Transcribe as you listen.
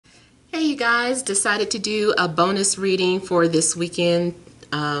Hey you guys, decided to do a bonus reading for this weekend.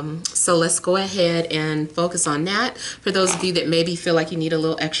 So let's go ahead and focus on that. For those of you that maybe feel like you need a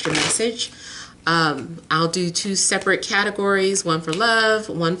little extra message, I'll do two separate categories, one for love,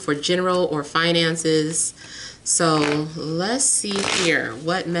 one for general or finances. So let's see here.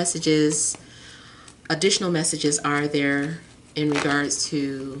 What messages, additional messages are there in regards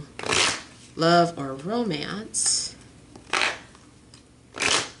to love or romance?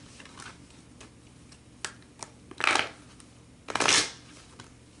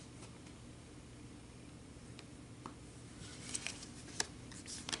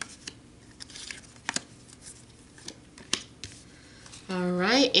 All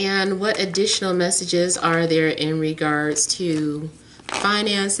right, and what additional messages are there in regards to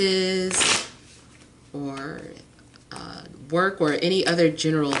finances or work or any other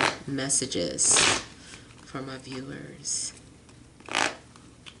general messages for my viewers?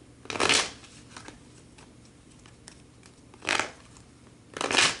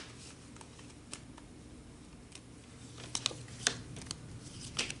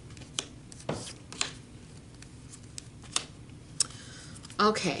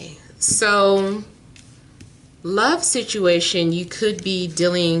 Okay, so love situation, you could be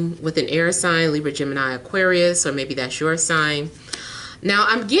dealing with an air sign, Libra, Gemini, Aquarius, or maybe that's your sign. Now,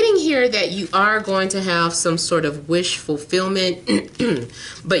 I'm getting here that you are going to have some sort of wish fulfillment,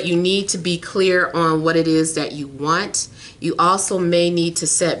 but you need to be clear on what it is that you want. You also may need to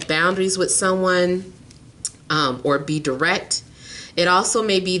set boundaries with someone or be direct. It also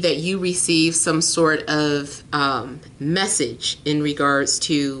may be that you receive some sort of message in regards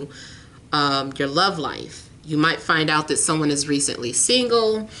to your love life. You might find out that someone is recently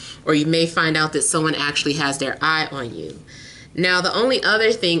single, or you may find out that someone actually has their eye on you. Now, the only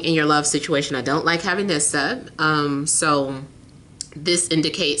other thing in your love situation, I don't like having this up, so this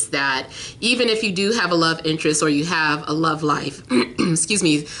indicates that even if you do have a love interest or you have a love life, excuse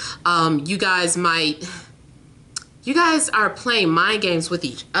me, you guys are playing mind games with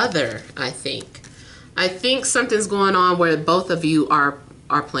each other, I think. I think something's going on where both of you are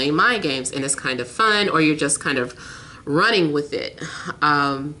playing mind games, and it's kind of fun, or you're just kind of running with it.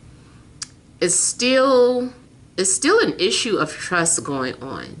 It's still an issue of trust going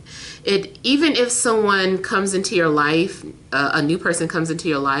on. Even if someone comes into your life, a new person comes into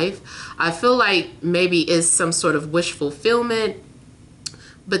your life, I feel like maybe it's some sort of wish fulfillment,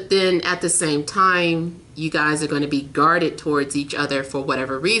 but then at the same time, you guys are going to be guarded towards each other for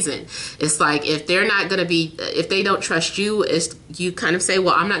whatever reason. It's like if they're not going to be, if they don't trust you, you kind of say,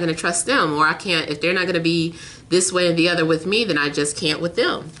 well, I'm not going to trust them, or I can't, if they're not going to be this way and the other with me, then I just can't with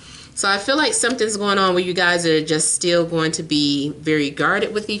them. So I feel like something's going on where you guys are just still going to be very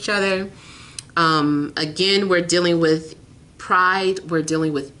guarded with each other. Again, we're dealing with pride, we're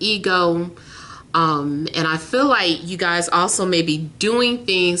dealing with ego. And I feel like you guys also may be doing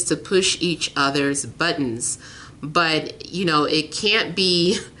things to push each other's buttons, but you know, it can't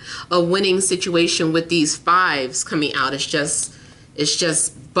be a winning situation with these fives coming out. It's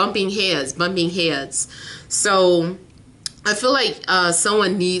just bumping heads. So I feel like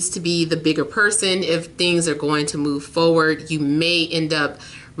someone needs to be the bigger person if things are going to move forward. You may end up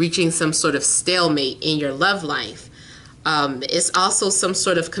reaching some sort of stalemate in your love life. It's also some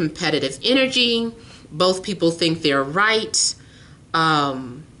sort of competitive energy. Both people think they're right.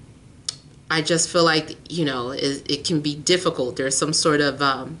 I just feel like, you know, it can be difficult. There's some sort of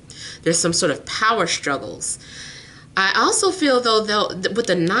power struggles. I also feel though with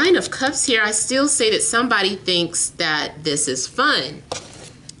the Nine of Cups here, I still say that somebody thinks that this is fun.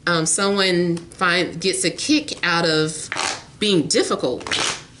 Someone gets a kick out of being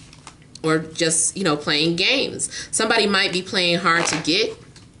difficult, or just, you know, playing games. Somebody might be playing hard to get.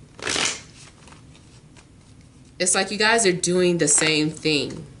 It's like you guys are doing the same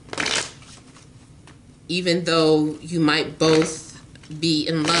thing, even though you might both be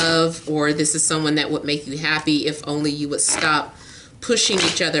in love, or this is someone that would make you happy if only you would stop pushing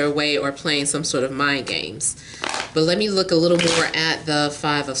each other away or playing some sort of mind games. But let me look a little more at the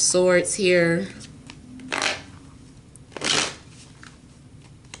Five of Swords here.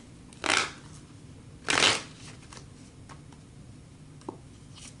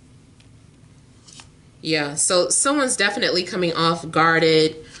 Yeah, so someone's definitely coming off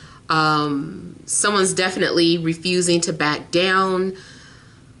guarded. Someone's definitely refusing to back down.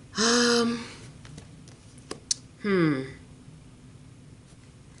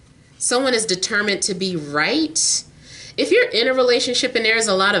 Someone is determined to be right. If you're in a relationship and there's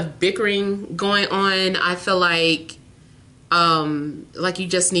a lot of bickering going on, I feel like you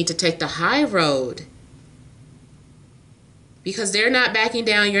just need to take the high road. because they're not backing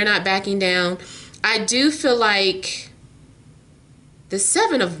down. You're not backing down. I do feel like the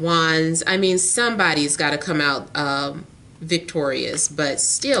Seven of Wands, I mean, somebody's got to come out victorious, but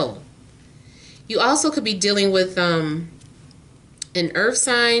still. You also could be dealing with an earth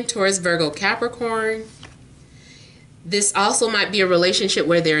sign, Taurus, Virgo, Capricorn. This also might be a relationship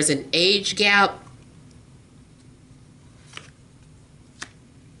where there's an age gap.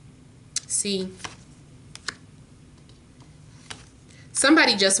 See?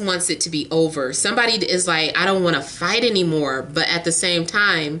 Somebody just wants it to be over. Somebody is like, I don't want to fight anymore. But at the same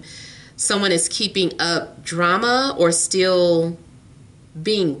time, someone is keeping up drama or still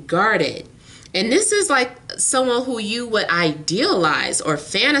being guarded. And this is like someone who you would idealize or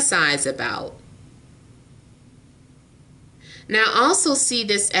fantasize about. Now, I also see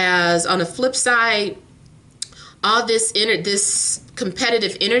this as, on the flip side, all this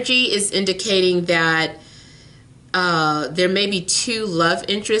competitive energy is indicating that there may be two love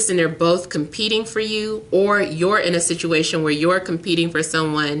interests and they're both competing for you, or you're in a situation where you're competing for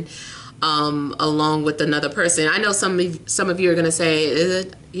someone along with another person. I know some of you are going to say,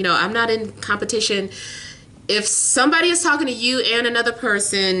 you know, I'm not in competition. If somebody is talking to you and another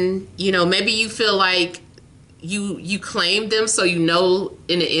person, you know, maybe you feel like you claim them, so you know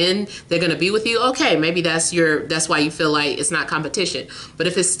in the end they're going to be with you. Okay, maybe that's why you feel like it's not competition. But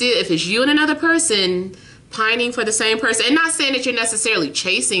if it's you and another person pining for the same person, and not saying that you're necessarily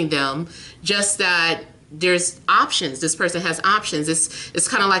chasing them, just that there's options. This person has options. It's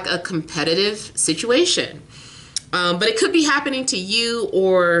kind of like a competitive situation. But it could be happening to you,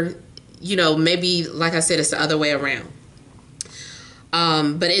 or, you know, maybe, like I said, it's the other way around.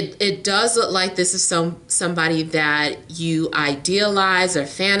 But it does look like this is somebody that you idealize or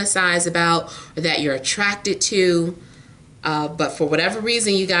fantasize about, or that you're attracted to. But for whatever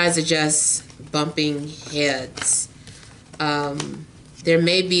reason, you guys are just bumping heads. There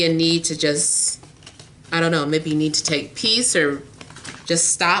may be a need to just, I don't know, maybe you need to take peace or just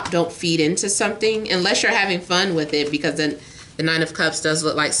stop. Don't feed into something unless you're having fun with it, because then the Nine of Cups does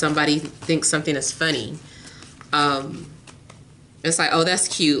look like somebody thinks something is funny. It's like, oh, that's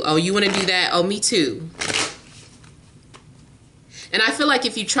cute. Oh, you want to do that? Oh, me too. And I feel like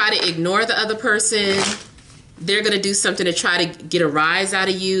if you try to ignore the other person, they're going to do something to try to get a rise out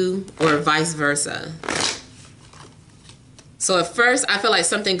of you, or vice versa. So at first, I feel like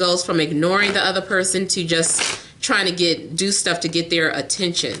something goes from ignoring the other person to just trying to do stuff to get their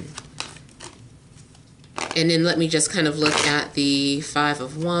attention. And then let me just kind of look at the Five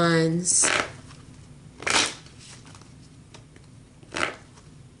of Wands.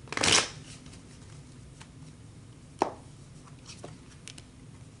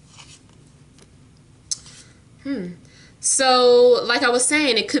 So, like I was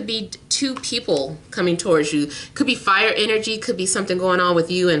saying, it could be two people coming towards you. Could be fire energy. Could be something going on with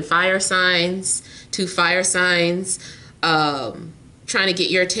you and fire signs. Two fire signs trying to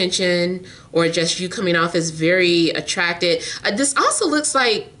get your attention, or just you coming off as very attracted. This also looks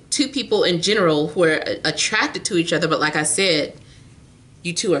like two people in general who are attracted to each other, but like I said,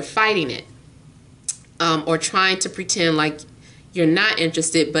 you two are fighting it, or trying to pretend like you're not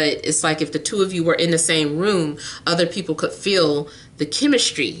interested, but it's like if the two of you were in the same room, other people could feel the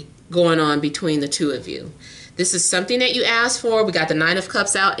chemistry going on between the two of you. This is something that you asked for. We got the Nine of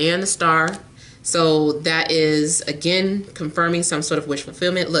Cups out and the Star. So that is, again, confirming some sort of wish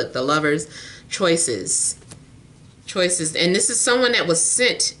fulfillment. Look, the Lovers, choices. Choices. And this is someone that was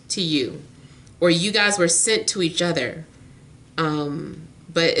sent to you, or you guys were sent to each other.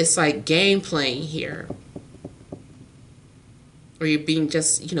 But it's like game playing here. Or you're being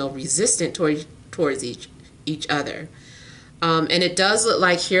just, you know, resistant towards each other. And it does look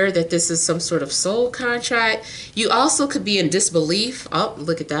like here that this is some sort of soul contract. You also could be in disbelief. Oh,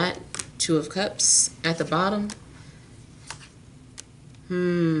 look at that. Two of Cups at the bottom.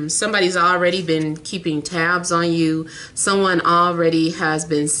 Somebody's already been keeping tabs on you. Someone already has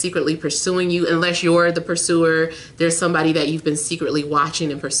been secretly pursuing you. Unless you're the pursuer, there's somebody that you've been secretly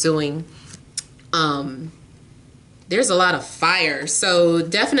watching and pursuing. There's a lot of fire. So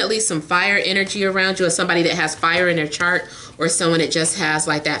definitely some fire energy around you, or somebody that has fire in their chart, or someone that just has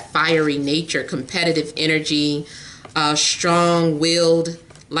like that fiery nature, competitive energy, strong-willed,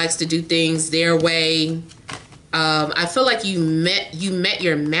 likes to do things their way. I feel like you met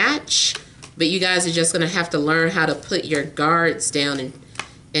your match, but you guys are just going to have to learn how to put your guards down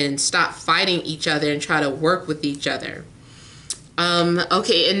and stop fighting each other and try to work with each other.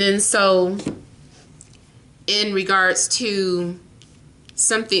 Okay, and then so in regards to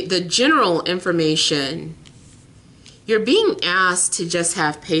something, the general information, you're being asked to just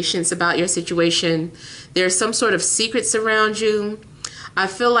have patience about your situation. There's some sort of secrets around you. I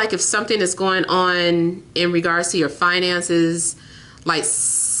feel like if something is going on in regards to your finances, like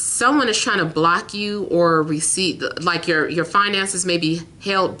someone is trying to block you or receive, like your finances may be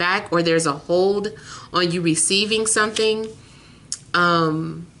held back, or there's a hold on you receiving something.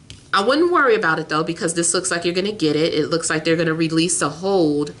 I wouldn't worry about it though, because this looks like you're going to get it. It looks like they're going to release a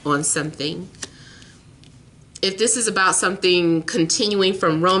hold on something. If this is about something continuing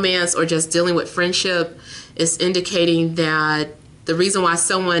from romance or just dealing with friendship, it's indicating that the reason why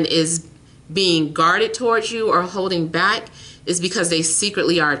someone is being guarded towards you or holding back is because they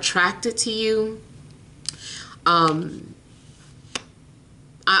secretly are attracted to you. I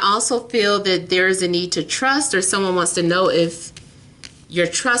also feel that there is a need to trust, or someone wants to know if you're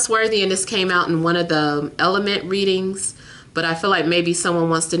trustworthy, and this came out in one of the element readings, but I feel like maybe someone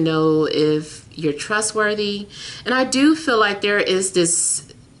wants to know if you're trustworthy. And I do feel like there is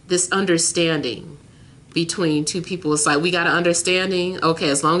this understanding between two people. It's like, we got an understanding. Okay,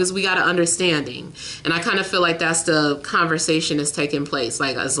 as long as we got an understanding. And I kind of feel like that's the conversation that's taking place.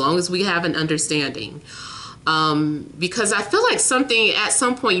 Like, as long as we have an understanding. Because I feel like something, at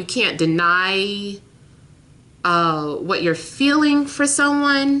some point, you can't deny what you're feeling for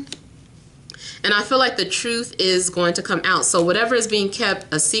someone. And I feel like the truth is going to come out. So whatever is being kept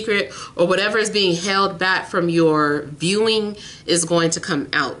a secret, or whatever is being held back from your viewing, is going to come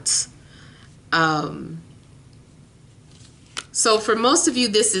out. So for most of you,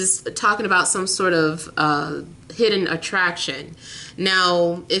 this is talking about some sort of hidden attraction.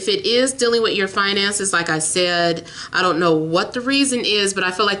 Now, if it is dealing with your finances, like I said, I don't know what the reason is, but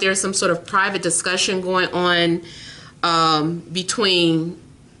I feel like there's some sort of private discussion going on between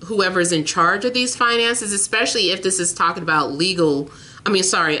whoever's in charge of these finances, especially if this is talking about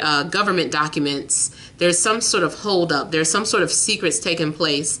government documents. There's some sort of holdup. There's some sort of secrets taking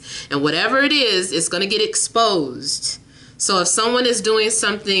place. And whatever it is, it's going to get exposed. So if someone is doing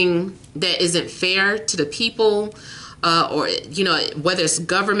something that isn't fair to the people, or, you know, whether it's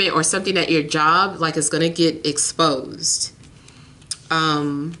government or something at your job, like, it's going to get exposed.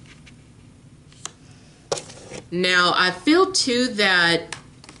 Now, I feel too that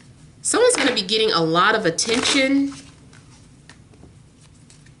someone's going to be getting a lot of attention.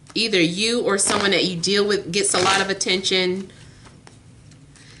 Either you or someone that you deal with gets a lot of attention.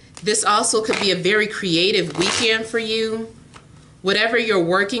 This also could be a very creative weekend for you. Whatever you're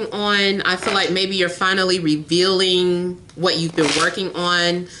working on, I feel like maybe you're finally revealing what you've been working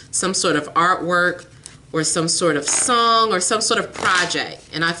on, some sort of artwork or some sort of song or some sort of project.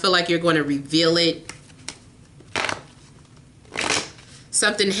 And I feel like you're going to reveal it.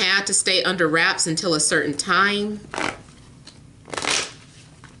 Something had to stay under wraps until a certain time.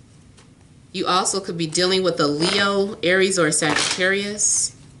 You also could be dealing with a Leo, Aries, or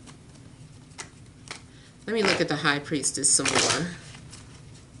Sagittarius. Let me look at the High Priestess some more.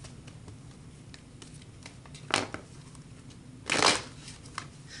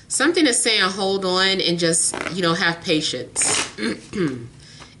 Something is saying hold on and just, you know, have patience in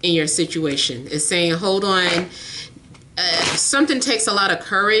your situation. It's saying hold on. Something takes a lot of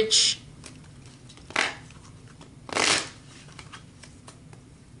courage.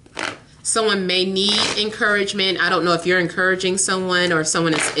 Someone may need encouragement. I don't know if you're encouraging someone or if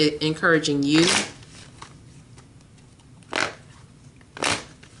someone is encouraging you.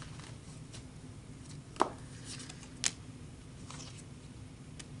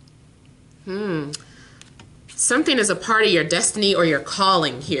 Something is a part of your destiny or your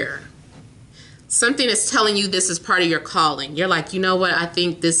calling here. Something is telling you this is part of your calling. You're like, you know what? I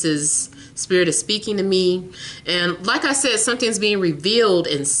think this is, Spirit is speaking to me. And like I said, something's being revealed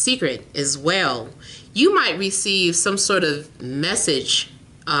in secret as well. You might receive some sort of message,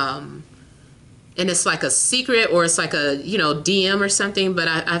 and it's like a secret, or it's like a, you know, DM or something. But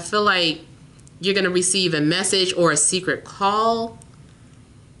I feel like you're going to receive a message or a secret call.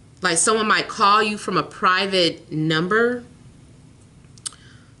 Like someone might call you from a private number.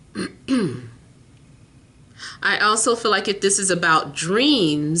 I also feel like if this is about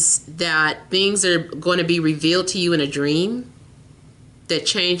dreams, that things are going to be revealed to you in a dream that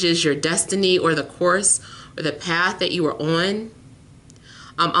changes your destiny or the course or the path that you were on.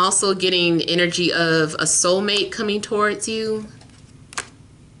 I'm also getting energy of a soulmate coming towards you.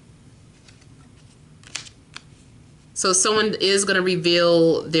 So someone is going to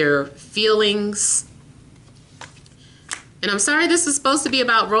reveal their feelings. And I'm sorry this is supposed to be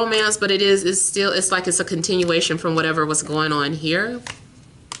about romance, but it's like it's a continuation from whatever was going on here.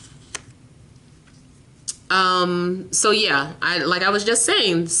 So yeah, like I was just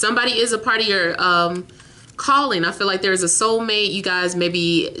saying, somebody is a part of your calling. I feel like there's a soulmate. You guys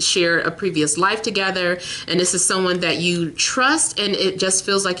maybe shared a previous life together, and this is someone that you trust, and it just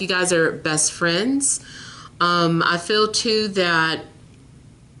feels like you guys are best friends. I feel too that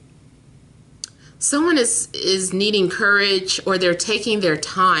someone is needing courage, or they're taking their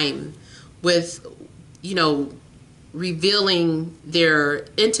time with, you know, revealing their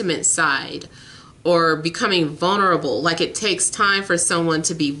intimate side or becoming vulnerable. Like, it takes time for someone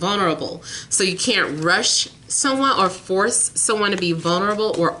to be vulnerable. So you can't rush someone or force someone to be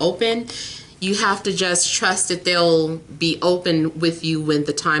vulnerable or open. You have to just trust that they'll be open with you when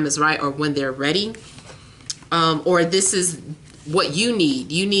the time is right or when they're ready. Or this is what you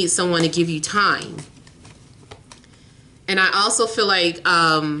need. You need someone to give you time. And I also feel like,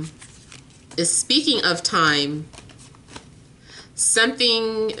 speaking of time,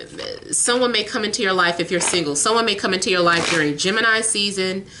 someone may come into your life if you're single. Someone may come into your life during Gemini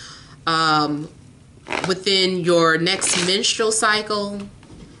season, within your next menstrual cycle,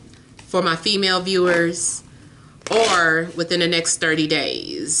 for my female viewers, or within the next 30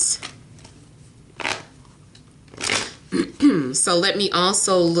 days. So let me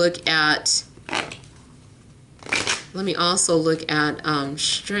also look at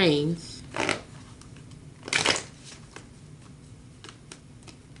strength.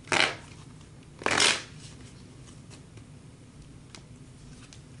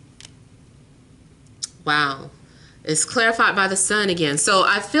 Wow. It's clarified by the sun again. So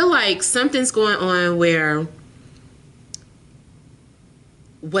I feel like something's going on where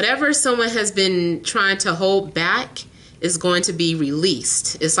whatever someone has been trying to hold back is going to be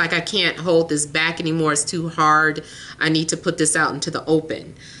released. It's like, I can't hold this back anymore. It's too hard. I need to put this out into the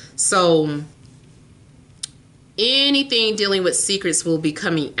open. So anything dealing with secrets will be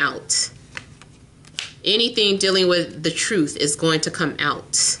coming out. Anything dealing with the truth is going to come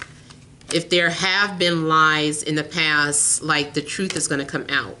out. If there have been lies in the past, like, the truth is going to come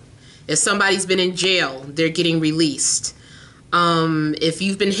out. If somebody's been in jail, they're getting released. If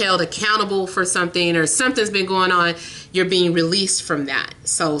you've been held accountable for something, or something's been going on, you're being released from that.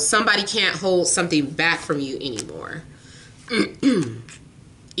 So somebody can't hold something back from you anymore.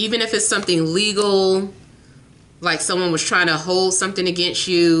 Even if it's something legal, like someone was trying to hold something against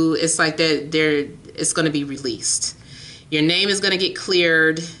you, it's like that it's going to be released. Your name is going to get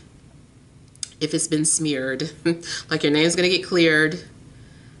cleared. If it's been smeared, like, your name's going to get cleared.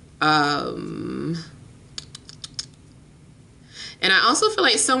 And I also feel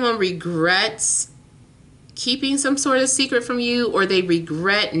like someone regrets keeping some sort of secret from you, or they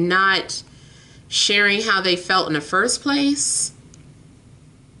regret not sharing how they felt in the first place.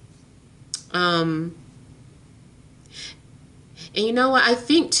 And you know what? I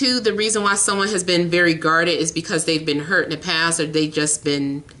think too, the reason why someone has been very guarded is because they've been hurt in the past, or they've just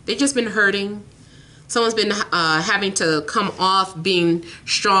been hurting. Someone's been having to come off being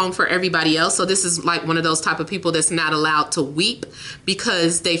strong for everybody else. So this is like one of those type of people that's not allowed to weep,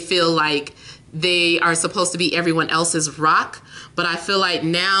 because they feel like they are supposed to be everyone else's rock. But I feel like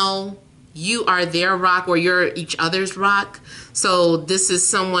now you are their rock, or you're each other's rock. So this is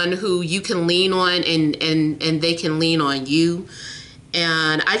someone who you can lean on, and they can lean on you.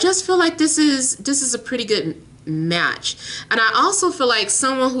 And I just feel like this is a pretty good match. And I also feel like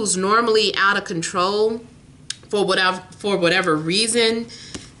someone who's normally out of control, for whatever reason,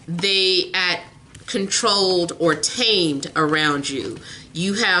 they act controlled or tamed around you.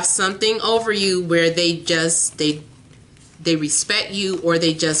 You have something over you where they respect you, or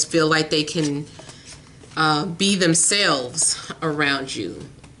they just feel like they can be themselves around you,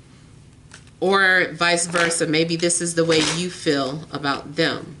 or vice versa. Maybe this is the way you feel about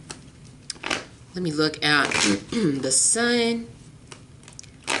them. Let me look at the sun.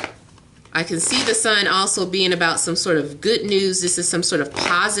 I can see the sun also being about some sort of good news. This is some sort of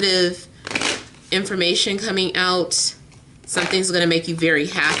positive information coming out. Something's going to make you very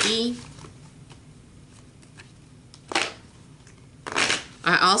happy.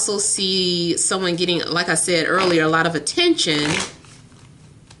 I also see someone getting, like I said earlier, a lot of attention.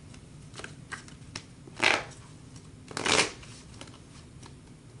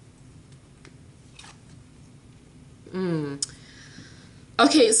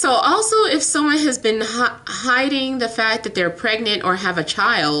 Okay, so also if someone has been hiding the fact that they're pregnant or have a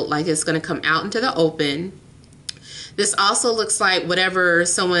child, like, it's going to come out into the open. This also looks like whatever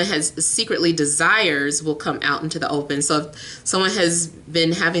someone has secretly desires will come out into the open. So if someone has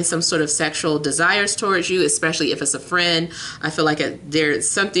been having some sort of sexual desires towards you, especially if it's a friend, I feel like there's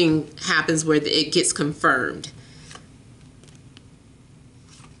something happens where it gets confirmed.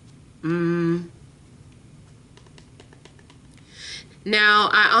 Now,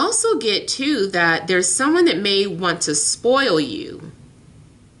 I also get too that there's someone that may want to spoil you.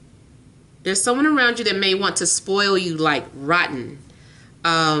 There's someone around you that may want to spoil you like rotten. They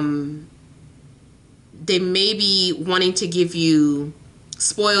may be wanting to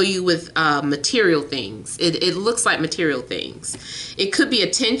spoil you with material things. It looks like material things. It could be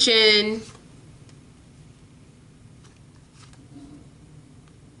attention.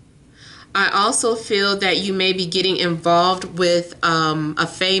 I also feel that you may be getting involved with a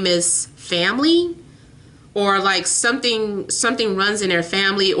famous family, or like something runs in their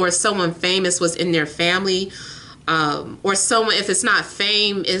family, or someone famous was in their family, or someone, if it's not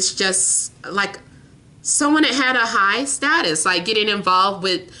fame, it's just like someone that had a high status, like getting involved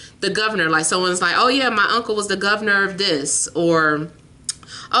with the governor. Like someone's like, oh yeah, my uncle was the governor of this, or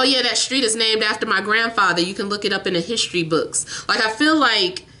oh yeah, that street is named after my grandfather. You can look it up in the history books. Like I feel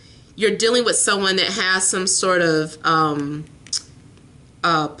like you're dealing with someone that has some sort of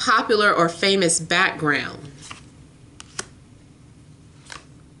popular or famous background.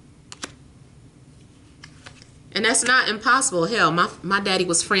 And that's not impossible. Hell, my daddy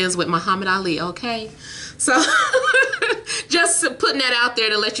was friends with Muhammad Ali, okay? So just putting that out there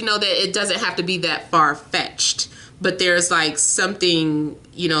to let you know that it doesn't have to be that far-fetched. But there's like something,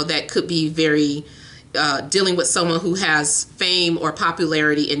 you know, that could be very dealing with someone who has fame or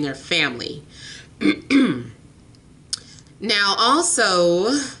popularity in their family. Now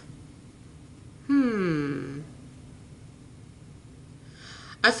also,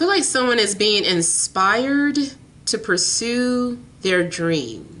 I feel like someone is being inspired to pursue their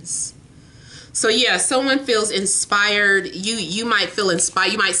dreams. So yeah, someone feels inspired. You might feel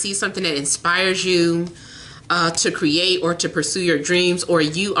inspired. You might see something that inspires you to create or to pursue your dreams, or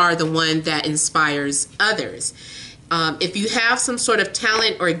you are the one that inspires others. If you have some sort of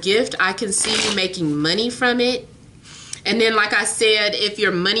talent or gift, I can see you making money from it. And then, like I said, if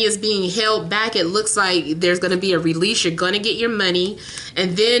your money is being held back, it looks like there's going to be a release. You're going to get your money.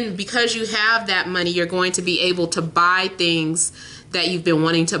 And then because you have that money, you're going to be able to buy things that you've been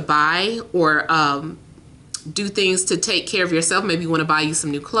wanting to buy, or do things to take care of yourself. Maybe you want to buy you some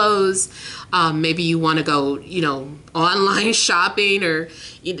new clothes. Maybe you want to go, you know, online shopping, or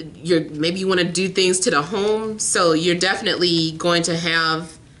maybe you want to do things to the home. So you're definitely going to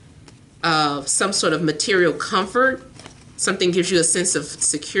have some sort of material comfort. Something gives you a sense of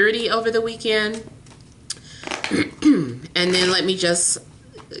security over the weekend. And then let me just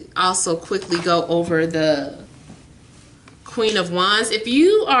also quickly go over the Queen of Wands. If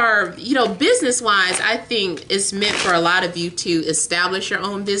you are, you know, business-wise, I think it's meant for a lot of you to establish your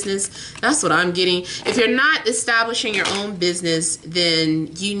own business. That's what I'm getting. If you're not establishing your own business, then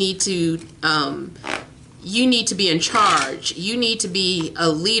you need to be in charge. You need to be a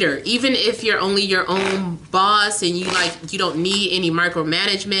leader. Even if you're only your own boss and you don't need any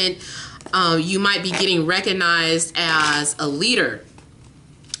micromanagement, you might be getting recognized as a leader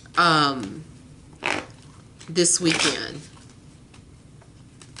this weekend.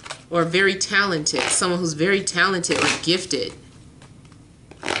 Or very talented. Someone who's very talented or gifted.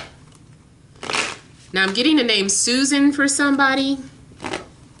 Now I'm getting the name Susan for somebody.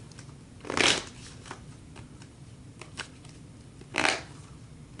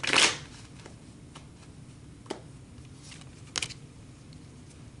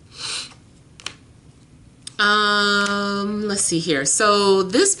 Let's see here. So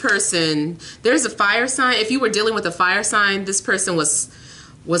this person, there's a fire sign. If you were dealing with a fire sign, this person was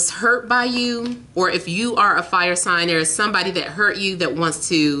hurt by you. Or if you are a fire sign, there is somebody that hurt you that wants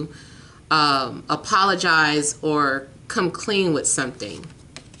to apologize or come clean with something.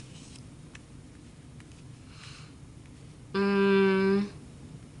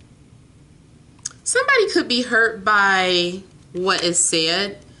 Somebody could be hurt by what is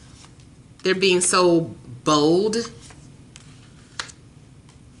said. They're being so bold,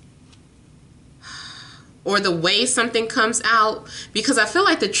 or the way something comes out, because I feel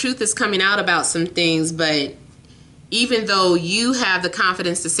like the truth is coming out about some things, but even though you have the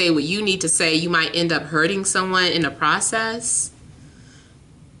confidence to say what you need to say, you might end up hurting someone in the process.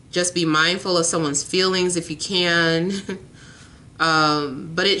 Just be mindful of someone's feelings if you can.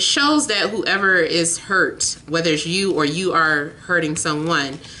 But it shows that whoever is hurt, whether it's you or you are hurting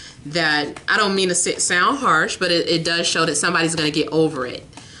someone, that, I don't mean to sound harsh, but it does show that somebody's going to get over it.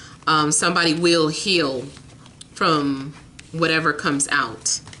 Somebody will heal from whatever comes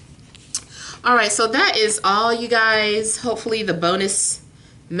out. All right, so that is all, you guys. Hopefully the bonus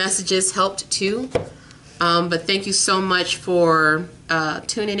messages helped too. But thank you so much for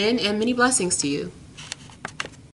tuning in, and many blessings to you.